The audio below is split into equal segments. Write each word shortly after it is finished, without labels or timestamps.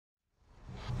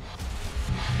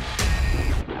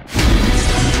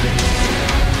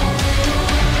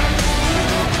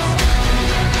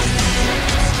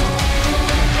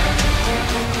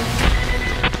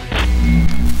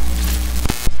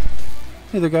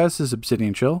there guys, this is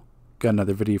Obsidian Chill. Got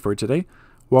another video for you today.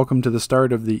 Welcome to the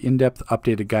start of the in-depth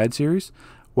updated guide series.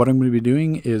 What I'm going to be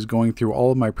doing is going through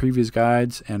all of my previous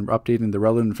guides and updating the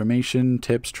relevant information,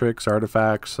 tips, tricks,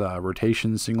 artifacts,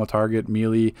 rotations, single target,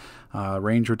 melee,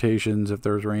 range rotations if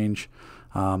there's range.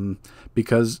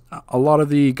 Because a lot of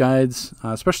the guides,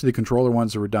 especially the controller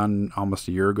ones, were done almost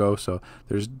a year ago, so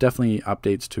there's definitely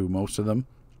updates to most of them.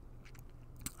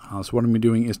 So what I'm going to be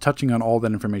doing is touching on all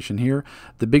that information here.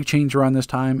 The big change around this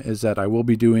time is that I will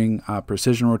be doing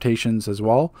precision rotations as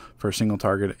well for single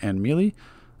target and melee.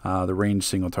 The range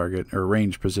single target or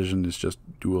range precision is just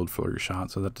dueled for your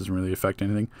shot, so that doesn't really affect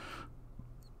anything.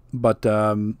 But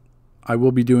I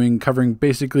will be covering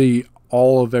basically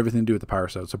all of everything to do with the power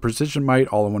set. So precision might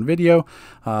all in one video.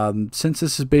 Since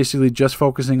this is basically just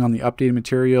focusing on the updated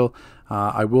material,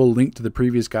 I will link to the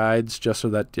previous guides just so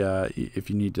that if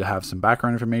you need to have some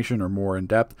background information or more in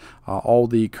depth, all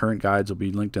the current guides will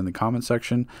be linked in the comment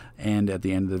section and at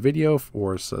the end of the video.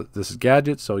 So this is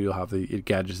gadgets, so you'll have the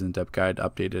gadgets in-depth guide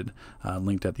updated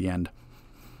linked at the end.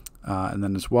 And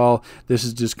then as well, this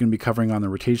is just going to be covering on the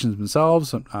rotations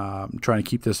themselves. I'm trying to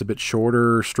keep this a bit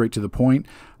shorter, straight to the point.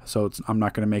 So I'm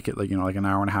not going to make it like an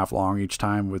hour and a half long each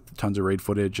time with tons of raid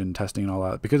footage and testing and all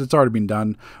that, because it's already been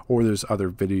done, or there's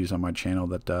other videos on my channel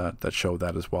that show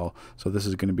that as well. So this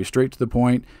is going to be straight to the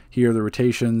point. Here are the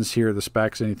rotations, here are the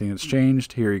specs, anything that's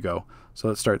changed. Here you go. So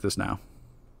let's start this now.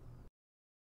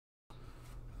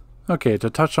 Okay, to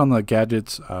touch on the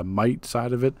gadgets might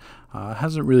side of it,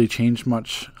 hasn't really changed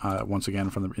much. Once again,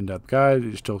 from the in-depth guide,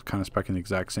 you're still kind of specing the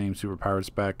exact same superpowered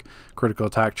spec: critical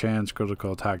attack chance,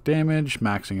 critical attack damage,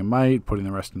 maxing in might, putting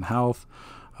the rest in health.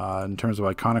 In terms of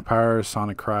iconic powers,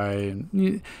 Sonic Cry, and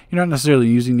you're not necessarily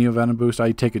using Neo Venom Boost.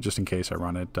 I take it just in case I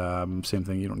run it. Same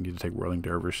thing, you don't need to take Whirling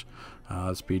Dervish.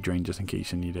 Speed Drain just in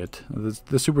case you need it.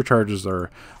 The supercharges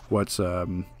are what's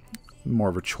more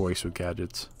of a choice with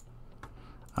gadgets.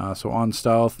 So on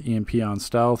stealth, EMP on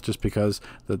stealth, just because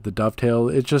the dovetail,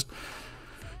 it just,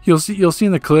 you'll see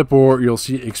in the clip, or you'll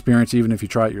see experience even if you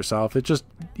try it yourself. It just,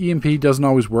 EMP doesn't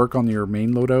always work on your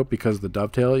main loadout because of the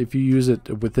dovetail. If you use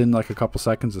it within like a couple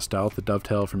seconds of stealth, the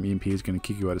dovetail from EMP is going to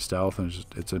kick you out of stealth, and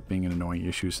it's being an annoying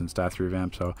issue since that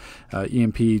revamp. So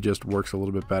EMP just works a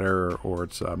little bit better, or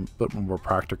it's a bit more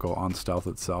practical on stealth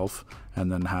itself, and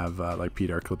then have like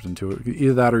PDR clips into it.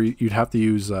 Either that, or you'd have to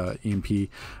use EMP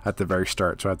at the very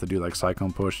start. So I have to do like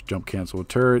Cyclone Push, Jump Cancel with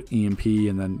Turret, EMP,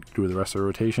 and then do the rest of the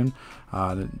rotation.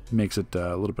 It makes it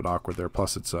a little bit awkward there.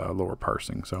 Plus, it's lower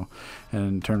parsing. So, and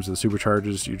in terms of the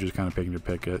supercharges, you're just kind of picking your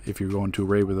pick. If you're going to a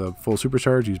raid with a full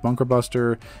supercharge, use Bunker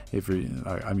Buster. If you're,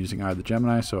 I'm using Eye of the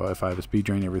Gemini, so if I have a speed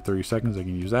drain every 30 seconds, I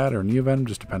can use that, or Neo Venom,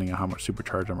 just depending on how much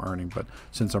supercharge I'm earning. But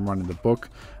since I'm running the book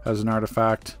as an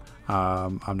artifact,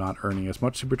 I'm not earning as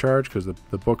much supercharge because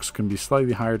the books can be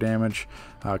slightly higher damage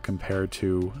compared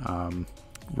to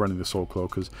running the Soul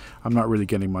Cloak, because I'm not really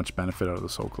getting much benefit out of the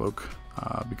Soul Cloak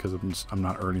because I'm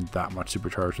not earning that much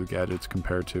supercharge with gadgets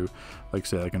compared to, like,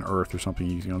 say, like an Earth or something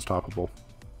using Unstoppable.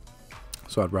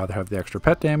 So I'd rather have the extra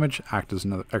pet damage, act as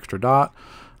another extra dot,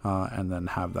 and then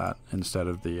have that instead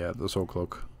of the Soul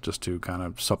Cloak, just to kind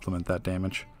of supplement that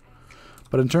damage.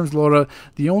 But in terms of loadout,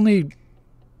 the only,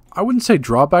 I wouldn't say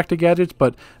drawback to gadgets,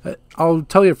 but I'll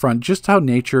tell you up front just how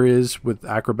nature is with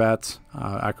acrobatics.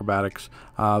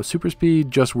 Super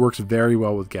speed just works very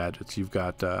well with gadgets. You've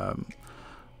got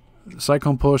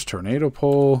Cyclone Push, Tornado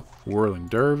Pull, Whirling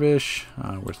Dervish.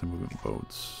 Where's the movement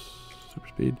boats? Super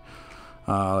speed.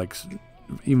 Like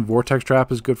even Vortex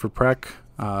Trap is good for Prec.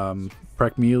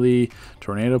 Prec melee,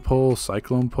 Tornado Pull,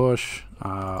 Cyclone Push.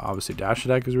 Obviously Dash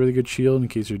Attack is a really good shield in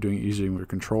case you're doing using your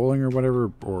controlling or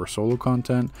whatever, or solo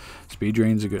content. Speed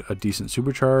Drain's a decent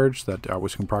supercharge that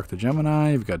always can proc the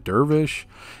Gemini. You've got Dervish.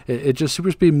 It just super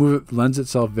speed lends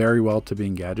itself very well to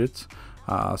being gadgets.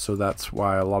 So that's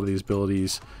why a lot of these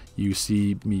abilities you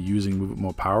see me using movement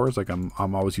mode powers. Like I'm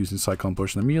always using Cyclone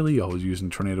Push in the melee, always using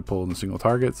Tornado Pull in the single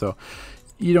target. So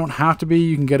you don't have to be.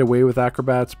 You can get away with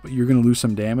acrobats, but you're going to lose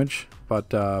some damage.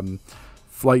 But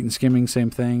flight and skimming, same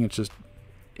thing. It's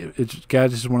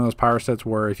gadgets is one of those power sets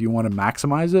where if you want to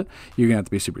maximize it, you're gonna have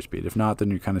to be super speed. If not, then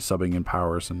you're kind of subbing in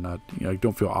powers and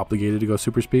don't feel obligated to go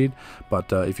super speed.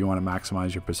 But if you want to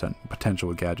maximize your potential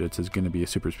with gadgets, is going to be a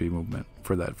super speed movement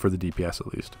for the DPS at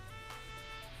least.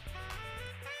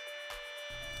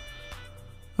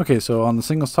 Okay, so on the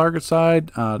singles target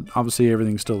side, obviously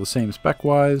everything's still the same spec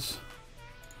wise.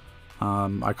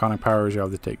 Iconic powers, you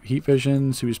have to take Heat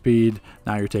Vision, Super Speed.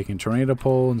 Now you're taking Tornado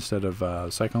Pull instead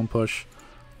of Cyclone Push.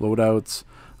 Loadouts.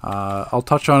 I'll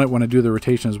touch on it when I do the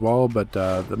rotation as well, but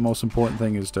the most important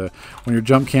thing is to, when you're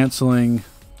jump canceling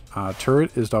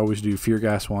turret, is to always do Fear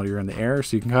Gas while you're in the air,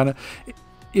 so you can kind of,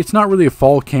 it's not really a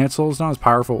fall cancel. It's not as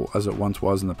powerful as it once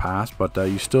was in the past, but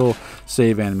you still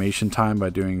save animation time by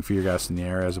doing fear gas in the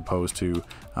air as opposed to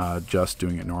just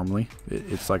doing it normally.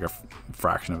 It's like a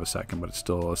fraction of a second, but it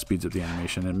still speeds up the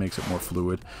animation. It makes it more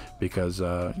fluid because you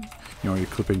know, you're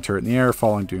clipping turret in the air,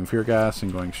 falling, doing fear gas,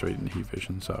 and going straight into heat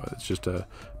vision. So it's just a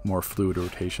more fluid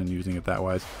rotation using it that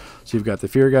way. So you've got the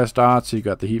fear gas dots, you've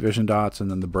got the heat vision dots,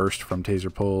 and then the burst from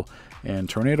taser pull and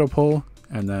tornado pull.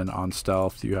 And then on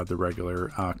stealth, you have the regular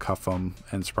cuff them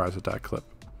and surprise attack clip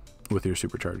with your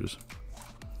supercharges.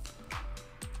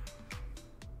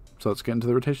 So let's get into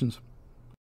the rotations.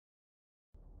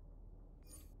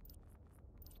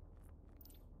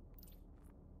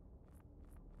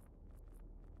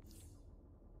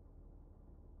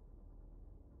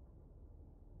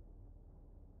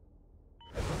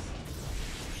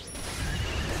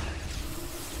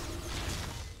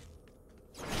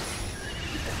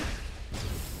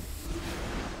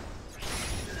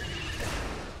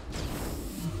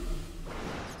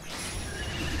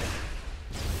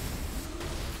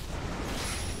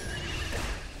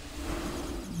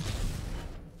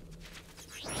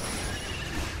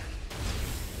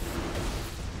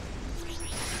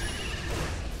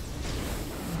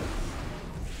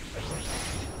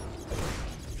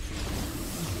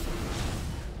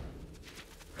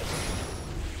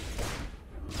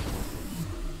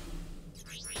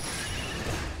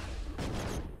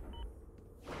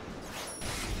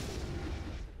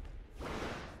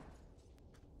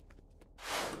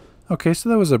 Okay, so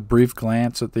that was a brief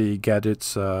glance at the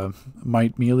gadget's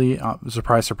Might melee.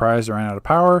 Surprise, surprise, I ran out of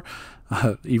power.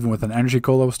 Even with an energy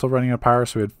cola, was still running out of power.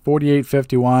 So we had 48,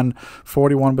 51,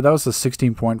 41, but that was a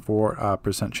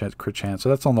 16.4% crit chance. So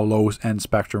that's on the low end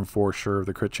spectrum for sure of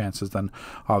the crit chances. Then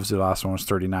obviously the last one was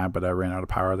 39, but I ran out of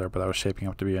power there. But that was shaping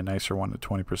up to be a nicer one at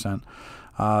 20%.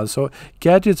 So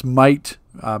gadgets Might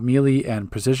melee and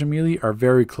precision melee are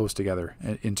very close together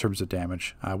in terms of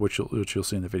damage, which you'll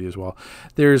see in the video as well.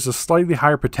 There's a slightly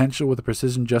higher potential with the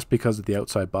precision just because of the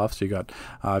outside buff. So you got,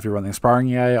 if you're running sparring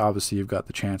AI, obviously you've got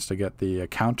the chance to get the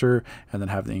counter and then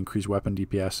have the increased weapon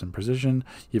DPS and precision.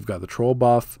 You've got the troll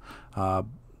buff.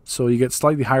 So you get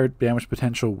slightly higher damage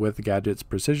potential with the gadget's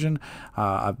precision.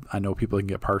 I know people can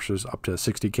get parsers up to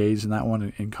 60Ks in that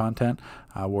one in content,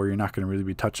 where you're not going to really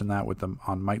be touching that with them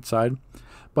on Might side.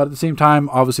 But at the same time,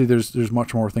 obviously, there's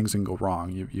much more things that can go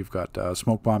wrong. You've got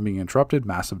smoke bomb being interrupted,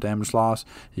 massive damage loss.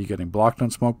 You're getting blocked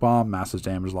on smoke bomb, massive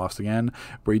damage loss again.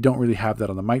 Where you don't really have that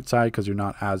on the Might side because you're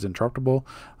not as interruptible.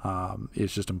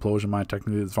 It's just implosion mine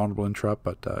technically that's vulnerable interrupt,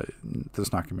 but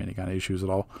there's not going to be any kind of issues at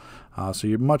all. So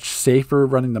you're much safer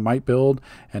running the Might build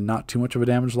and not too much of a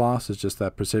damage loss. It's just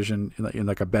that precision in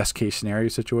like a best case scenario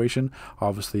situation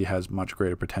obviously has much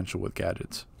greater potential with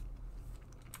gadgets.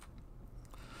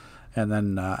 And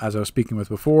then, as I was speaking with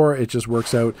before, it just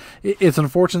works out. It's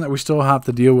unfortunate that we still have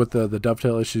to deal with the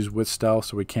dovetail issues with stealth,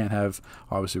 so we can't have,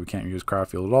 obviously we can't use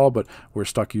Craftfield at all, but we're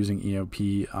stuck using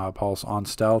EMP Pulse on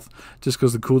stealth, just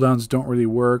because the cooldowns don't really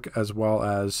work, as well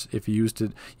as if you used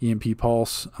it, EMP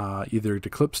Pulse, either to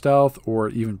clip stealth or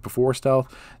even before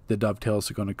stealth, the dovetails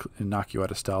are going to knock you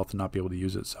out of stealth and not be able to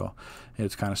use it. So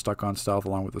it's kind of stuck on stealth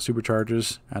along with the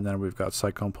supercharges. And then we've got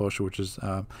Cyclone Push, which is,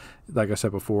 like I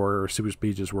said before, super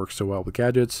speed just works so well with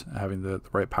gadgets. Having the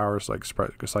right powers like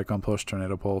Cyclone Push,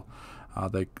 Tornado Pull,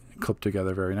 they clip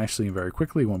together very nicely and very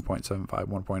quickly, 1.75,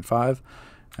 1.5.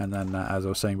 And then, as I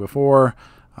was saying before,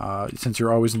 since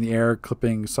you're always in the air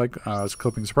clipping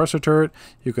suppressor turret,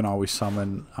 you can always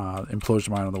summon Implosion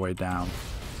Mine on the way down.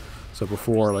 So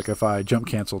before, like if I jump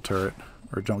cancel turret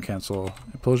or jump cancel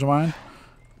Implosion Mine,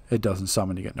 it doesn't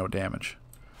summon, you get no damage.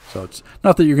 So it's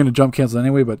not that you're going to jump cancel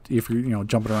anyway, but if you're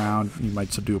jumping around, you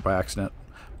might do it by accident.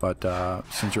 But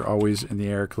since you're always in the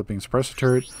air clipping suppressor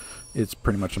turret, it's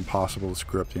pretty much impossible to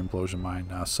screw up the Implosion Mine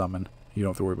summon. You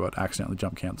don't have to worry about accidentally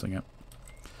jump canceling it.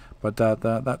 But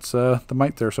that's the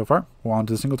Might there so far. We'll on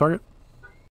to the single target.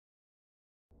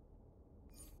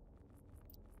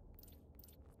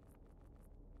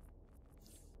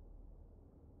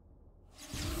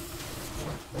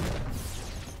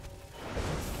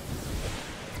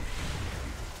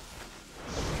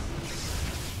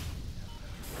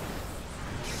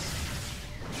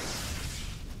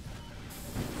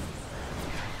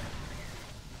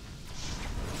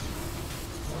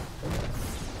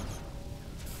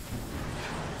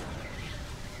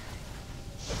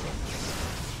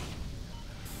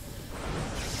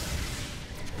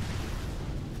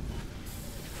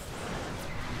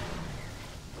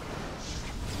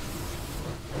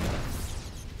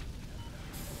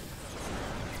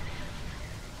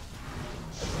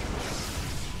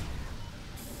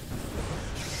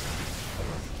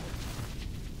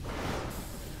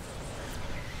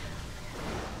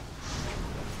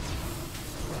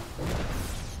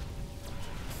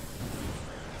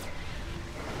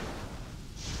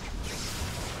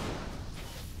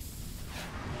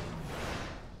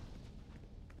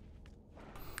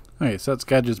 Okay, so that's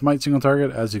gadgets might single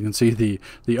target. As you can see,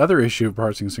 the other issue of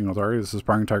parsing single target is the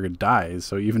sparring target dies.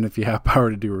 So even if you have power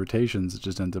to do rotations, it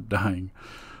just ends up dying.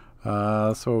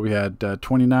 So we had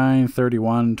 29,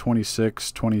 31,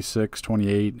 26, 26,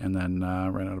 28, and then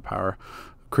ran out of power.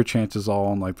 Crit chances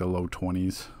all in like the low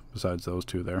 20s besides those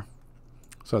two there.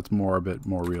 So that's a bit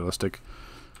more realistic.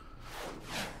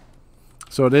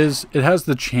 So it has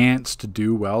the chance to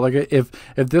do well. Like if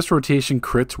this rotation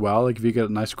crits well, like if you get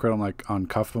a nice crit on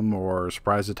cuff 'em or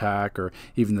surprise attack or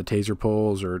even the taser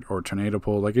pulls or tornado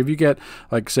pull, like if you get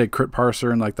like say crit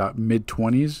parser in like the mid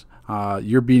 20s,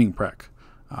 you're beating Prec.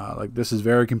 Like this is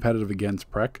very competitive against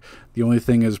Prec. The only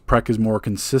thing is Prec is more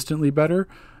consistently better,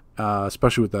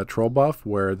 especially with that troll buff,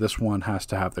 where this one has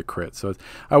to have the crit. So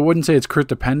I wouldn't say it's crit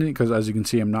dependent because as you can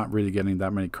see, I'm not really getting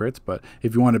that many crits. But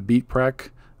if you want to beat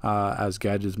Prec, as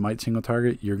gadgets might single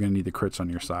target, you're going to need the crits on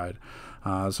your side.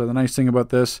 So the nice thing about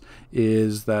this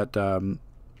is that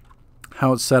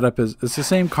how it's set up is it's the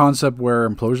same concept where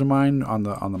Implosion Mine on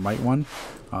the might one,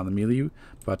 on the melee,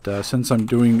 but since I'm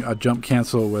doing a jump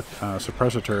cancel with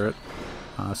suppressor turret,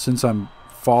 since I'm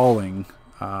falling,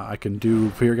 I can do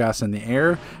fear gas in the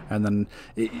air, and then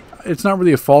it's not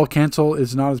really a fall cancel.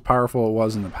 It's not as powerful as it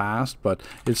was in the past, but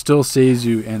it still saves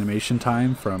you animation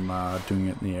time from doing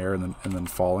it in the air and then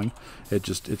falling.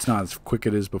 It's not as quick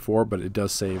as it is before, but it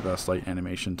does save a slight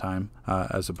animation time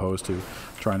as opposed to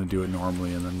trying to do it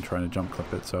normally and then trying to jump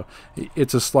clip it. So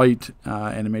it's a slight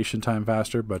animation time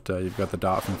faster, but you've got the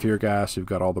dot from fear gas, you've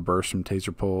got all the bursts from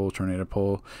taser pull, tornado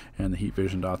pull, and the heat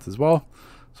vision dots as well.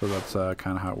 So that's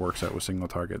kind of how it works out with single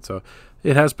target. So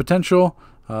it has potential.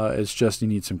 It's just you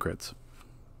need some crits.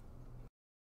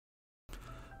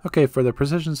 Okay, for the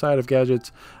precision side of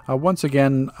gadgets, once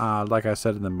again, like I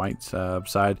said in the might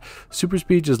side, super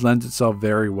speed just lends itself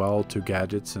very well to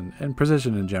gadgets and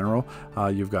precision in general.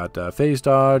 You've got phase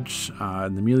dodge.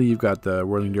 In the melee, you've got the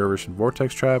whirling dervish and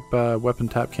vortex trap weapon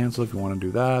tap cancel if you want to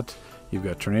do that. You've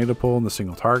got tornado pull and the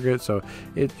single target, so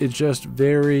it's just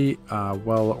very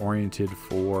well oriented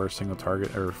for single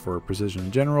target or for precision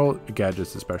in general,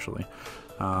 gadgets especially.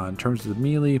 In terms of the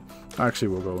melee, actually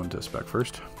we'll go into spec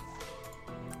first.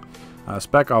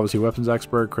 Spec, obviously weapons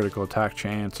expert, critical attack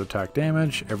chance, attack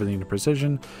damage, everything to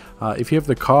precision. If you have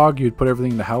the cog, you'd put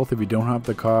everything into health. If you don't have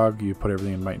the cog, you put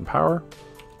everything in might and power.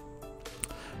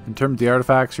 In terms of the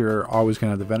artifacts, you're always going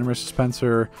to have the venomous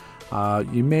dispenser.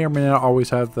 You may or may not always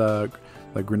have the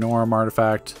Grinorum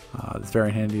artifact. It's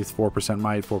very handy. It's 4%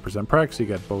 might, 4% prec, so you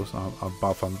get both a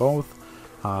buff on both.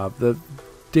 The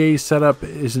day setup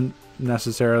isn't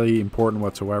necessarily important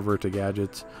whatsoever to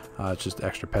gadgets. It's just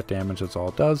extra pet damage, that's all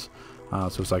it does.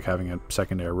 So it's like having a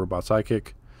secondary robot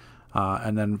psychic.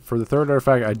 And then for the third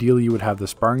artifact, ideally you would have the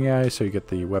sparring eye, so you get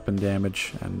the weapon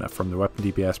damage and from the weapon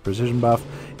DPS precision buff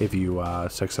if you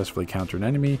successfully counter an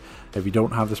enemy. If you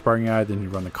don't have the sparring eye, then you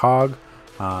run the cog.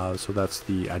 So that's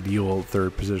the ideal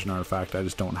third precision artifact. I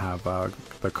just don't have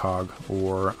the cog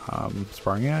or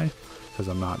sparring eye because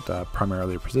I'm not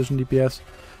primarily a precision DPS.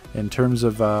 In terms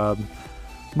of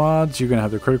mods, you're going to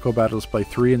have the critical battle display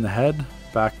 3 in the head,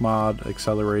 back mod,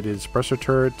 accelerated suppressor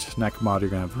turret, neck mod, you're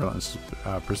going to have relentless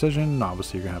precision,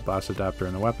 obviously you're going to have blast adapter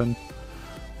in the weapon.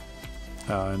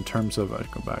 In terms of, I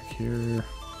go back here, in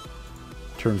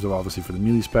terms of obviously for the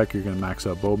melee spec, you're going to max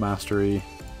out bow mastery,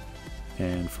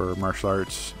 and for martial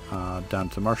arts, down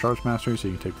to martial arts mastery, so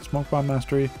you can take the smoke bomb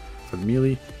mastery for the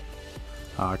melee,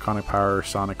 iconic power,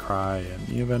 sonic cry, and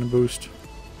Neo Venom boost.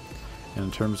 And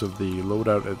in terms of the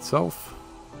loadout itself,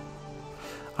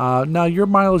 now your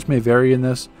mileage may vary in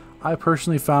this. I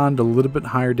personally found a little bit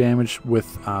higher damage with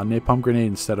napalm grenade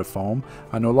instead of foam.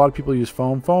 I know a lot of people use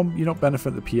foam. Foam, you don't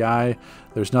benefit the PI.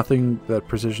 There's nothing that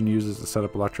precision uses to set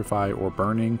up electrify or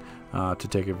burning to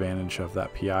take advantage of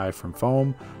that PI from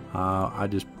foam. I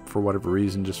just, for whatever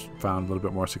reason, just found a little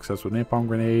bit more success with napalm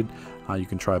grenade. You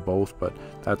can try both, but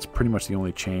that's pretty much the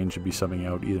only change. You'd be subbing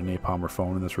out either napalm or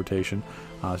foam in this rotation.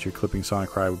 So you're clipping sonic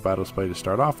cry with battle display to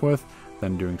start off with,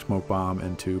 then doing smoke bomb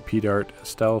into P-dart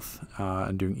stealth,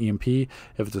 and doing EMP.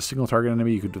 If it's a single target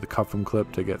enemy, you could do the cuff 'em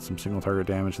clip to get some single target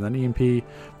damage, and then EMP.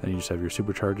 Then you just have your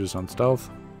supercharges on stealth.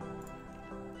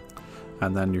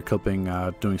 And then you're clipping,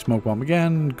 doing smoke bomb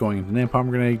again, going into napalm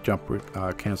grenade, jump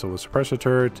cancel with suppressor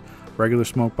turret, regular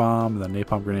smoke bomb, then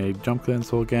napalm grenade, jump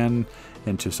cancel again,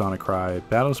 into sonic cry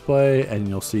battle display, and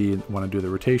you'll see when I do the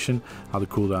rotation how the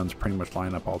cooldowns pretty much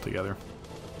line up all together.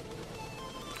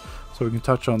 So we can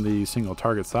touch on the single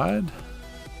target side.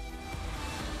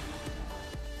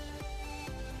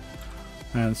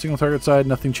 And single target side,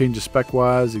 nothing changes spec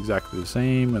wise, exactly the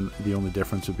same, and the only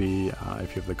difference would be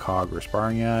if you have the cog or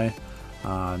sparring eye.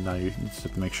 Now you just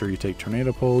have to make sure you take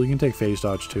tornado pull. You can take phase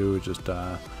dodge too, just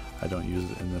I I don't use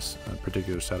it in this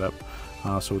particular setup.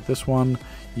 So with this one,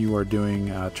 you are doing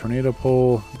Tornado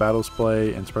Pull, Battle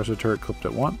Splay, and Suppressor Turret clipped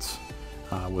at once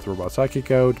with Robot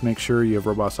Sidekick out. Make sure you have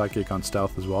Robot Sidekick on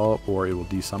Stealth as well, or it will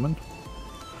desummon.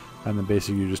 And then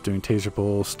basically you're just doing Taser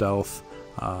Pull, Stealth,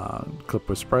 clip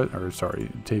with spread, or sorry,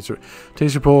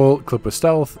 Taser Pull, clip with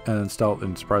Stealth, and then Stealth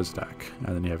and Surprise Attack.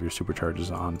 And then you have your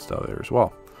supercharges on Stealth there as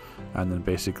well. And then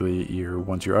basically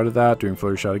once you're out of that, doing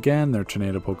Flurry Shot again, they're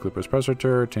Tornado Pull, clip with Suppressor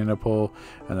Turret, Tornado Pull,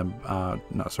 and then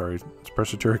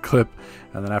Suppressor Turret clip,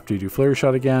 and then after you do Flurry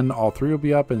Shot again, all three will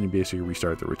be up, and you basically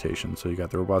restart the rotation. So you got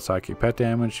the Robot Sidekick pet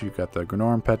damage, you've got the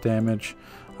Grenorm pet damage,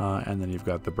 and then you've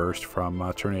got the burst from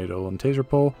Tornado and Taser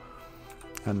Pull,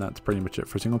 and that's pretty much it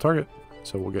for single target.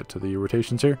 So we'll get to the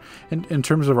rotations here. In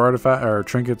terms of artifact or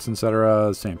trinkets,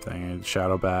 etc., same thing.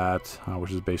 Shadow Bat,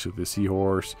 which is basically the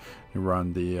Seahorse. You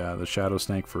run the Shadow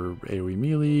Snake for AoE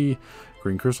melee,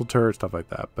 Green Crystal Turret, stuff like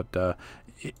that. But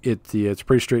it's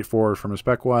pretty straightforward from a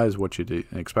spec wise, what you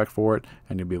expect for it,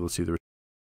 and you'll be able to see the.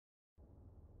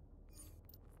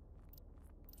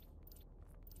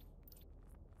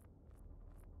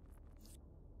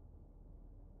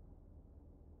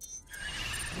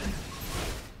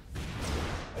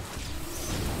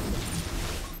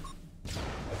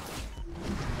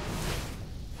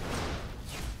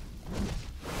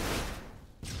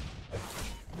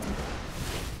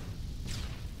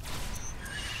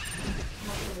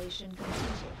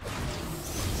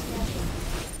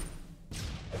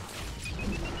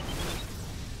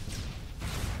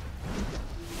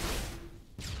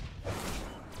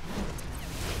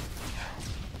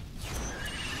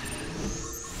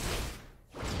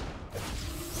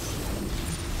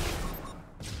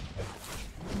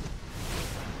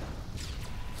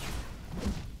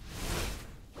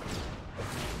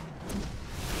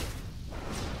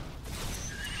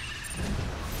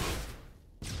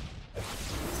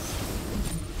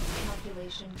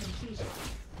 Completed.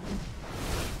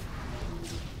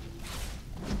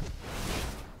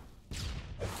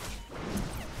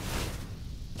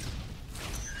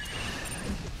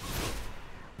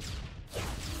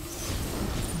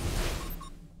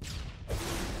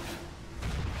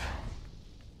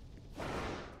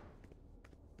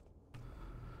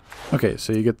 Okay,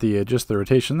 so you get just the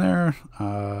rotation there.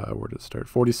 Where did it start?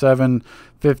 47,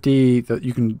 50.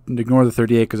 You can ignore the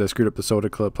 38 because I screwed up the soda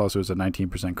clip. Plus, it was a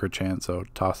 19% crit chance, so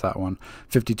toss that one.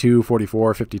 52,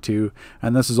 44, 52,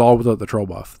 and this is all without the troll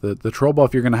buff. The troll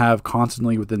buff you're going to have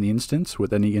constantly within the instance,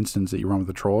 with any instance that you run with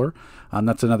the troller, and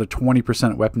that's another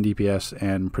 20% weapon DPS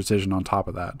and precision on top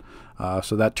of that.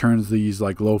 So that turns these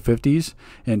like low 50s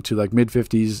into like mid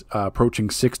 50s, approaching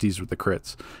 60s with the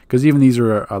crits. Because even these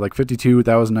are like 52,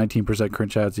 that was 19%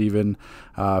 crit chance even.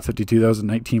 52, that was a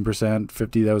 19%.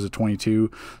 50, that was a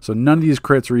 22. So none of these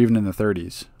crits are even in the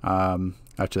 30s.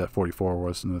 Actually, that 44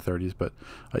 was in the 30s, but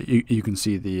you can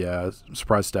see the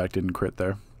surprise stack didn't crit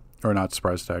there. Or not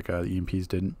surprise stack, EMPs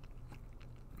didn't.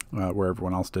 Where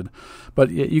everyone else did. But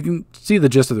yeah, you can see the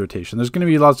gist of the rotation. There's going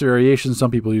to be lots of variations. Some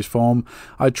people use foam.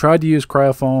 I tried to use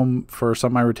cryofoam for some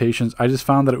of my rotations. I just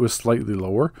found that it was slightly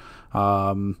lower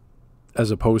as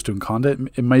opposed to in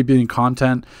content. It might be in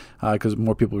content because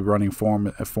more people are running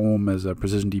foam as a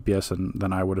precision DPS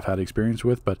than I would have had experience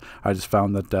with, but I just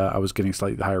found that I was getting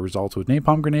slightly higher results with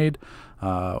Napalm Grenade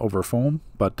over foam.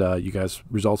 But you guys,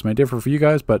 results may differ for you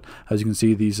guys, but as you can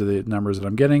see, these are the numbers that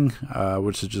I'm getting,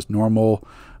 which is just normal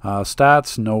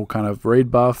stats, no kind of raid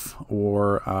buff,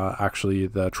 or actually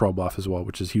the troll buff as well,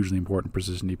 which is hugely important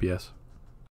precision DPS.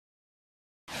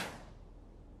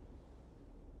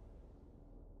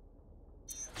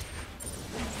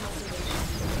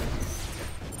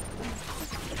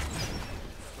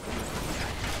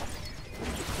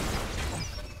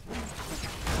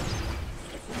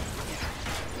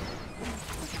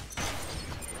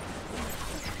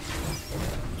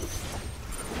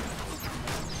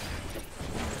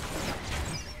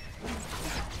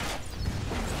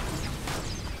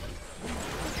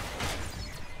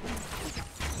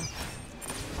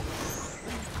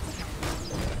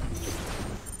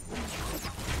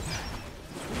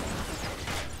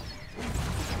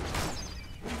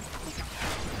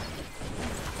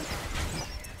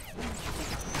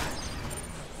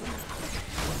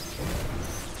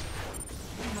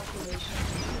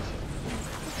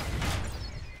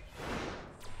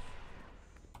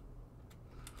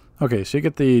 Okay, so you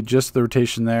get the gist of the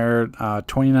rotation there.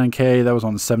 29k, that was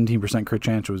on a 17% crit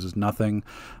chance, which is nothing.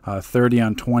 30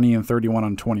 on 20 and 31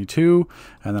 on 22.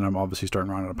 And then I'm obviously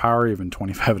starting running out of power, even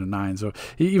 25 and a 9. So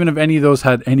even if any of those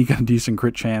had any kind of decent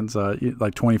crit chance,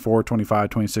 like 24, 25,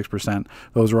 26%,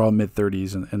 those are all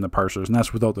mid-30s in the parsers, and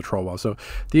that's without the troll wall. So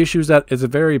the issue is that it's a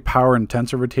very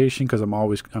power-intensive rotation because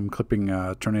I'm clipping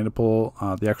tornado pull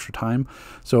the extra time.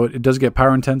 So it does get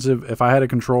power-intensive. If I had a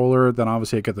controller, then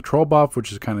obviously I get the troll buff,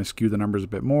 which is kind of skew the numbers a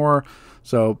bit more.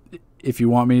 So if you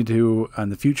want me to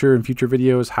in future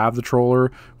videos have the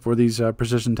troller for these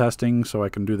precision testing so I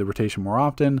can do the rotation more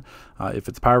often if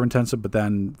it's power intensive, but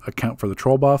then account for the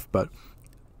troll buff. But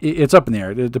it's up in the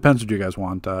air. It depends what you guys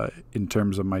want in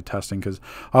terms of my testing, because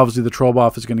obviously the troll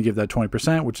buff is going to give that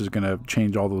 20%, which is going to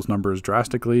change all those numbers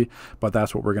drastically, but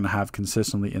that's what we're going to have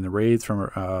consistently in the raids from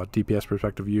a DPS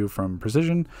perspective view from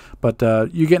precision. But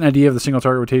you get an idea of the single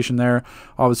target rotation there.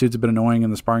 Obviously it's a bit annoying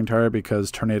in the sparring target because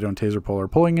tornado and taser pull are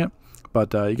pulling it,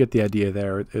 but you get the idea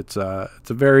there. It's a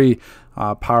very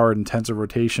power intensive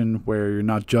rotation where you're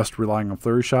not just relying on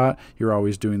flurry shot, you're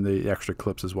always doing the extra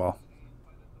clips as well.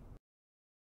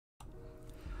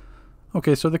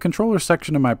 Okay, so the controller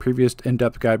section of my previous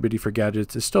in-depth guide video for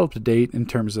gadgets is still up to date in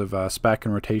terms of spec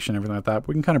and rotation, everything like that.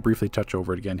 We can kind of briefly touch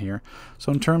over it again here. So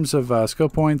in terms of skill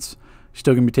points, you're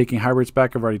still going to be taking hybrid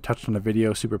spec. I've already touched on the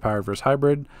video, super powered versus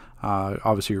hybrid.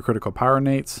 Obviously your critical power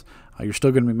nates. You're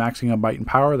still going to be maxing out might and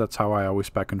power. That's how I always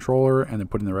spec controller, and then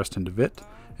putting the rest into VIT.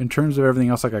 In terms of everything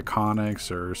else like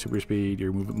iconics or super speed,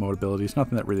 your movement mode abilities,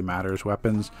 nothing that really matters.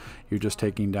 Weapons, you're just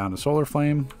taking down a solar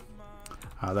flame.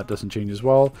 That doesn't change as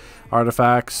well.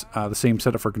 Artifacts, the same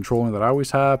setup for controlling that I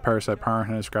always have. Parasite Power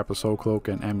Harness, Grapple Soul Cloak,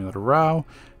 and Amulet of Rao.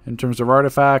 In terms of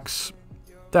artifacts,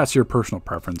 that's your personal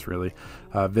preference really.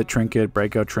 Vit Trinket,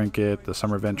 Breakout Trinket, the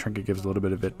Summer Vent Trinket gives a little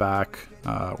bit of Vit back.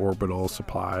 Orbital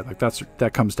Supply, like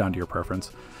that comes down to your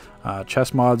preference.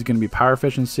 Chest mod is going to be Power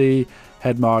Efficiency.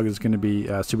 Head mod is going to be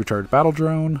Supercharged Battle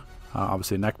Drone.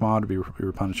 Obviously Neck mod would be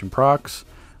replenishing procs.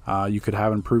 You could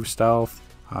have improved stealth,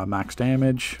 max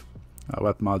damage.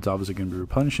 Weapon mod's obviously going to be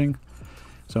replenishing.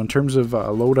 So in terms of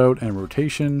loadout and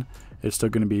rotation, it's still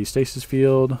going to be Stasis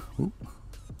Field,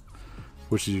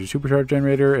 which is your supercharge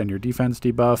generator and your defense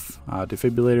debuff.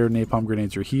 Defibrillator, Napalm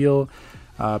Grenades, your heal.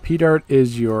 P-Dart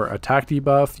is your attack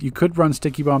debuff. You could run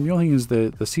Sticky Bomb. The only thing is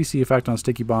the CC effect on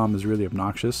Sticky Bomb is really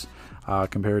obnoxious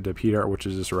compared to P-Dart, which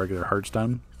is just a regular hard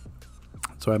stun.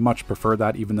 So I much prefer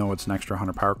that, even though it's an extra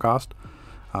 100 power cost.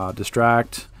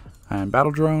 Distract and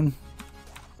Battle Drone.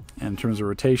 And in terms of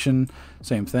rotation,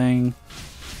 same thing.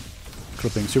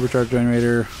 Clipping Supercharge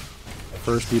Generator,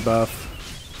 first debuff,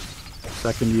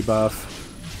 second debuff,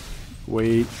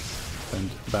 wait, and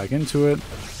back into it.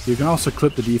 You can also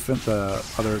clip the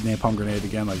other Napalm Grenade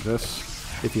again like this,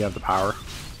 if you have the power.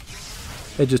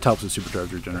 It just helps with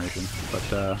Supercharge regeneration,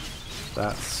 but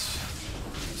that's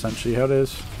essentially how it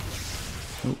is.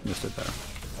 Oop, missed it there.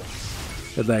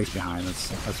 It lags behind,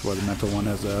 that's where the mental one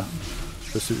has the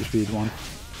super speed one.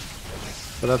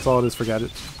 But that's all it is for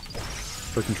gadgets,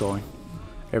 for controlling.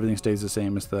 Everything stays the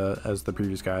same as the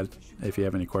previous guide. If you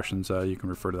have any questions, you can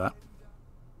refer to that.